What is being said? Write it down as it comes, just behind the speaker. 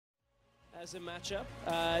As a matchup,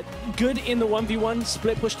 good in the 1v1,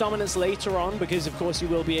 split push dominance later on, because of course you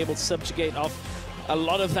will be able to subjugate off a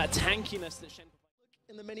lot of that tankiness that Shen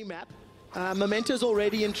in the mini-map. Memento's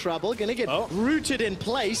already in trouble, gonna get rooted in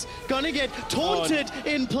place, gonna get taunted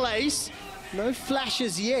in place. No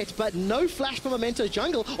flashes yet, but no flash for Memento's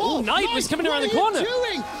jungle. Oh, Knight was coming around the corner. What are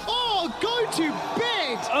you doing? Oh, go to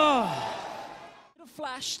bed! Oh,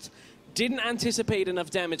 flashed. Didn't anticipate enough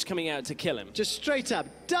damage coming out to kill him. Just straight up,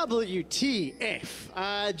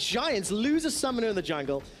 WTF. Giants lose a summoner in the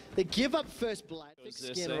jungle. They give up first blood, thick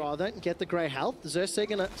skin rather, and get the grey health. Xerxes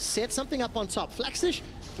gonna set something up on top. Flaxish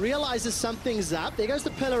realizes something's up. There goes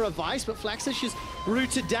the Pillar of Ice, but Flaxish is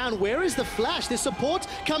rooted down. Where is the flash? There's support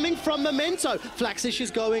coming from Memento. Flaxish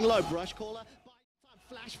is going low. Brush caller.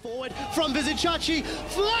 Flash forward from Vizichachi.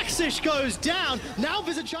 Flaxish goes down. Now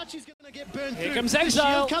Vizichachi's gonna get burned through. Here comes Exile.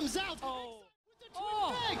 The shield comes out.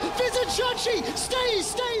 Vizichachi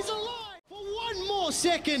stays alive for one more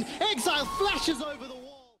second. Exile flashes over the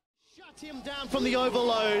wall. Shut him down from the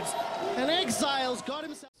overloads. And Exile's got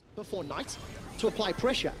himself before Knight to apply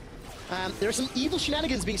pressure. There are some evil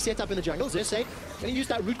shenanigans being set up in the jungle. Xerxes going to use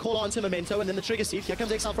that root call onto Memento and then the trigger seed. Here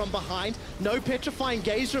comes Exile from behind. No petrifying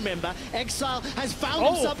gaze, remember. Exile has found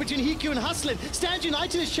himself between Hiku and Hustlin. Stands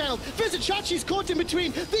United is channeled. Vizichachi's caught in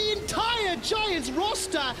between the entire Giants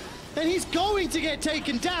roster. And he's going to get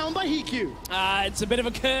taken down by Hiku. It's a bit of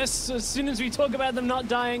a curse. As soon as we talk about them not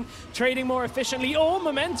dying, trading more efficiently,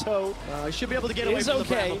 Memento. He should be able to get away from the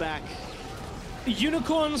bramble back.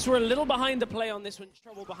 Unicorns were a little behind the play on this one.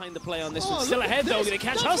 Trouble behind the play on this one. Still ahead though, gonna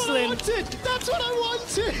catch Hustlin. That's what I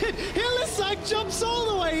wanted! Hillisang jumps all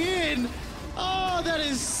the way in. Oh, that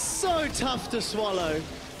is so tough to swallow.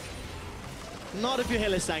 Not if you're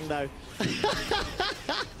Hillisang though.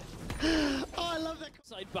 Oh, I love that.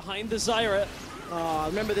 Side behind the Zyra. Oh,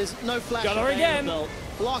 remember there's no flash. Got her again.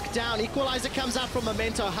 Locked down. Equalizer comes out from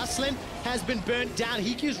Memento. Hustlin has been burnt down.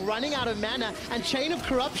 Hiku's running out of mana, and Chain of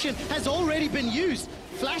Corruption has already been used.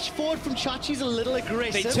 Flash forward from Chachi's a little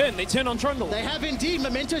aggressive. They turn on Trundle. They have indeed.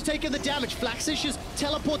 Memento's taken the damage. Flaxish is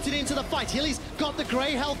teleported into the fight. Hilly's got the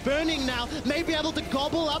grey health burning now. May be able to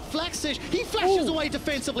gobble up Flaxish. He flashes away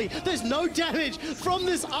defensively. There's no damage from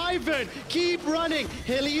this Ivern. Keep running.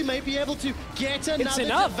 Hilly, you may be able to get another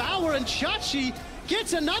devour, and Chachi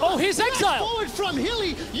gets another. Oh, here's Exile. Forward from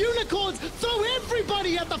Hilly. Unicorns throw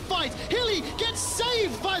everybody at the fight. Hilly gets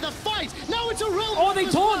saved by the fight. Now it's a realm. Oh, they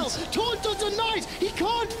taunt. Taunt onto Knight. He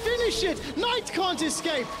can't finish it. Knight can't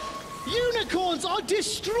escape. Unicorns are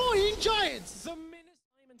destroying Giants. The minutes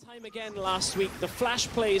time and time again last week. The flash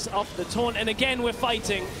plays off the taunt, and again we're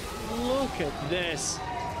fighting. Look at this.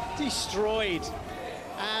 Destroyed.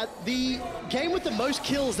 The game with the most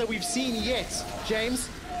kills that we've seen yet, James,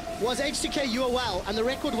 was H2K UOL, and the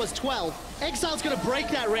record was 12. Exile's going to break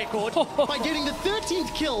that record by getting the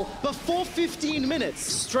 13th kill before 15 minutes.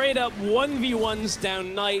 Straight up 1v1s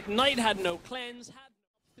down Knight. Knight had no cleanse. Had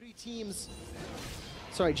 3 teams.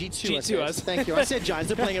 Sorry, G2. G2 Thank you. I said Giants.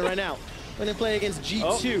 They're playing it right now. When they play against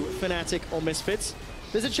G2, Fnatic or Misfits.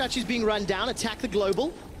 Vizichachi's being run down. Attack the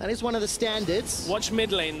global. That is one of the standards. Watch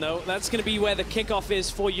mid lane, though. That's going to be where the kickoff is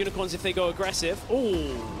for Unicorns if they go aggressive.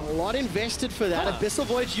 Ooh. A lot invested for that. Abyssal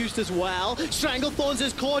Voyage used as well. Stranglethorns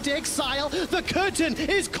is caught. Exile. The curtain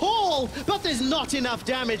is called, but there's not enough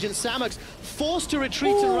damage, and Samux forced to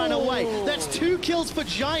retreat and run away. That's 2 kills for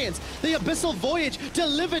Giants. The Abyssal Voyage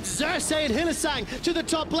delivered Xerxes and Hillisang to the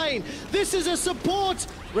top lane. This is a support.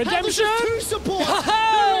 Redemption. 2 support.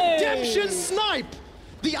 The Redemption snipe.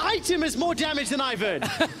 The item is more damage than Ivern.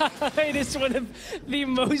 It is one of the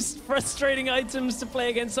most frustrating items to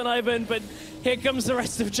play against on Ivern, but here comes the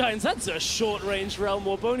rest of Giants. That's a short-range Realm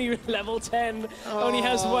Warp, only level 10. Only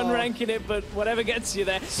has 1 rank in it, but whatever gets you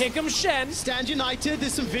there. Here comes Shen. Stand United,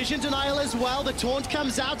 there's some vision denial as well. The taunt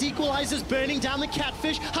comes out, Equalizer's burning down the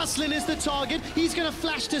Catfish. Hustlin is the target. He's going to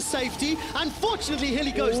flash to safety. Unfortunately,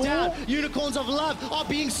 Hilly goes down. Unicorns of Love are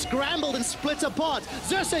being scrambled and split apart.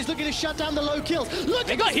 Xerxes looking to shut down the low kills.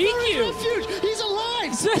 Look They got Hiku. Refuge. He's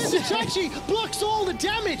alive. Vizichachi blocks all the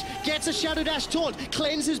damage. Gets a Shadow Dash taunt.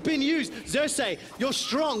 Cleanse has been used. Xerxes, you're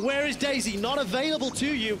strong. Where is Daisy? Not available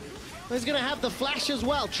to you. He's going to have the flash as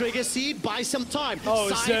well. Trigger seed, buy some time.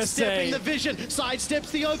 Sidestepping the vision.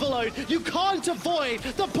 Sidesteps the overload. You can't avoid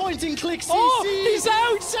the point and click CC. Oh, he's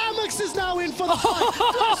out. Samux is now in for the fight.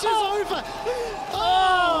 Flash is over.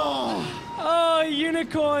 Oh,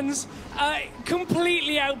 Unicorns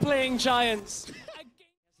completely outplaying Giants.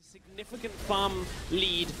 Significant farm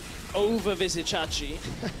lead over Vizicachi.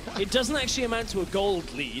 It doesn't actually amount to a gold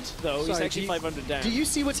lead, though. He's actually 500 down. Do you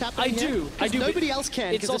see what's happening here? I do. Nobody else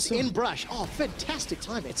can, because also it's in brush. Oh, fantastic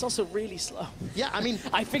timing. It's also really slow. Yeah, I mean...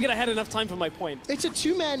 I figured I had enough time for my point. It's a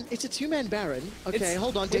two-man Baron. Okay,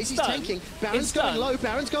 hold on. Daisy's done. tanking. Baron's going low.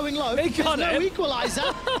 Baron's going low. They There's got no it.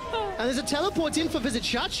 equalizer. And there's a teleport in for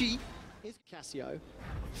Vizicachi. Here's Casio.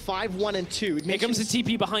 5-1 and 2. Here comes the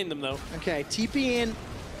TP behind them, though. Okay, TP in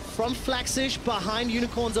from Flaxish behind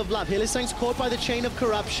Unicorns of Love. Hillisang's caught by the chain of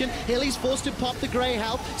corruption. Hilly's forced to pop the grey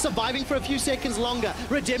health, surviving for a few seconds longer.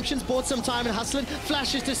 Redemption's bought some time and hustling,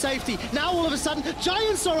 flashes to safety. Now all of a sudden,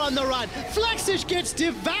 Giants are on the run. Flaxish gets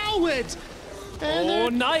devoured.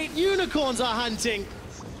 And Knight. Unicorns are hunting.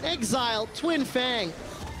 Exile, Twin Fang.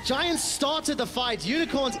 Giants started the fight.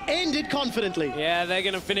 Unicorns ended confidently. Yeah, they're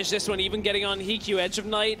going to finish this one, even getting on Hikyu, Edge of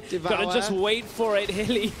Night. Devour. Gotta just wait for it,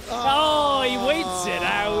 Hilly. Oh, he waits it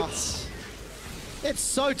out. It's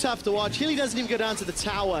so tough to watch. Hilly doesn't even go down to the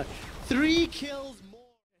tower. 3 kills more.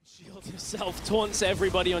 Shield yourself, taunts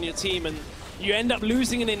everybody on your team, and you end up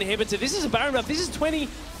losing an inhibitor. This is a Baron buff. This is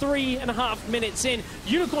 23.5 minutes in.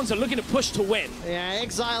 Unicorns are looking to push to win. Yeah,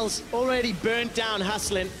 Exile's already burnt down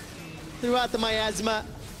hustling throughout the miasma.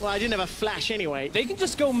 Well, I didn't have a flash anyway. They can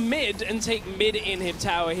just go mid and take mid inhib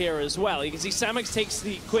tower here as well. You can see Samux takes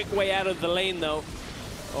the quick way out of the lane, though.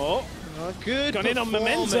 Oh, good gone in on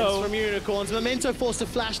performance Memento from Unicorns. Memento forced to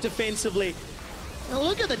flash defensively. Now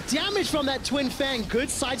look at the damage from that Twin Fang. Good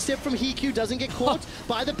sidestep from Hikyu, doesn't get caught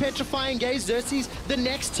by the Petrifying Gaze. Xerxes, the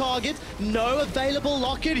next target. No available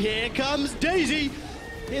locket. Here comes Daisy.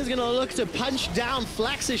 He's gonna look to punch down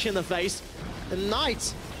Flaxish in the face. And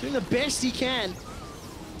Knight doing the best he can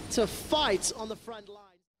to fight on the front line.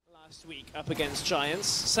 Last week up against Giants.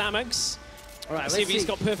 Samux. All right, let's see if he's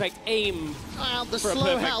got perfect aim the for a slow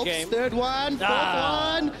perfect helps. game. Third one, fourth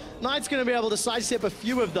one. Knight's going to be able to sidestep a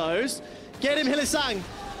few of those. Get him, Hillisang.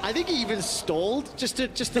 I think he even stalled just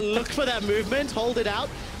to look for that movement, hold it out.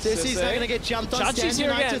 Xerxes not going to get jumped on. Stand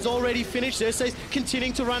United's already finished. Xerxes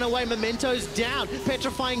continuing to run away. Memento's down.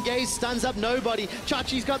 Petrifying Gaze stuns up nobody.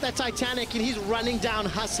 Chachi's got that Titanic and he's running down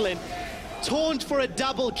hustling. Taunt for a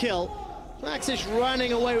double kill. Flaxish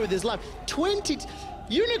running away with his life. 20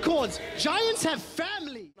 Unicorns. Giants have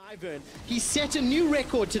family. Ivern. He set a new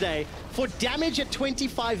record today for damage at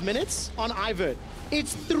 25 minutes on Ivern.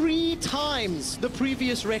 It's 3 times the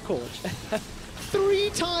previous record. 3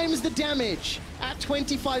 times the damage at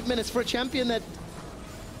 25 minutes for a champion that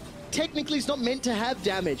technically is not meant to have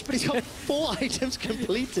damage, but he's got 4 items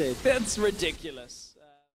completed. That's ridiculous.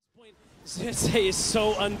 Xerxes is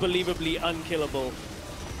so unbelievably unkillable.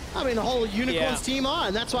 I mean, the whole Unicorns team are,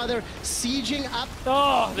 and that's why they're sieging up.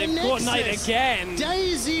 Oh, they've caught Knight again.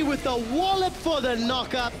 Daisy with the wallop for the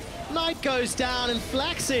knock-up. Knight goes down, and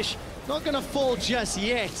Flaxish not going to fall just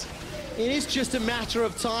yet. It is just a matter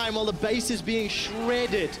of time while the base is being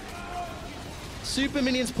shredded. Super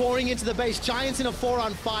minions pouring into the base. Giants in a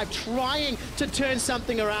 4-on-5, trying to turn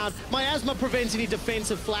something around. Miasma prevents any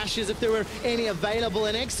defensive flashes if there were any available.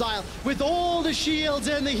 And Exile, with all the shields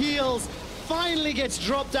and the heals, finally gets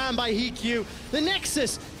dropped down by Hikyu. The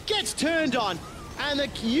Nexus gets turned on, and the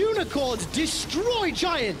Unicorns destroy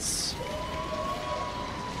Giants.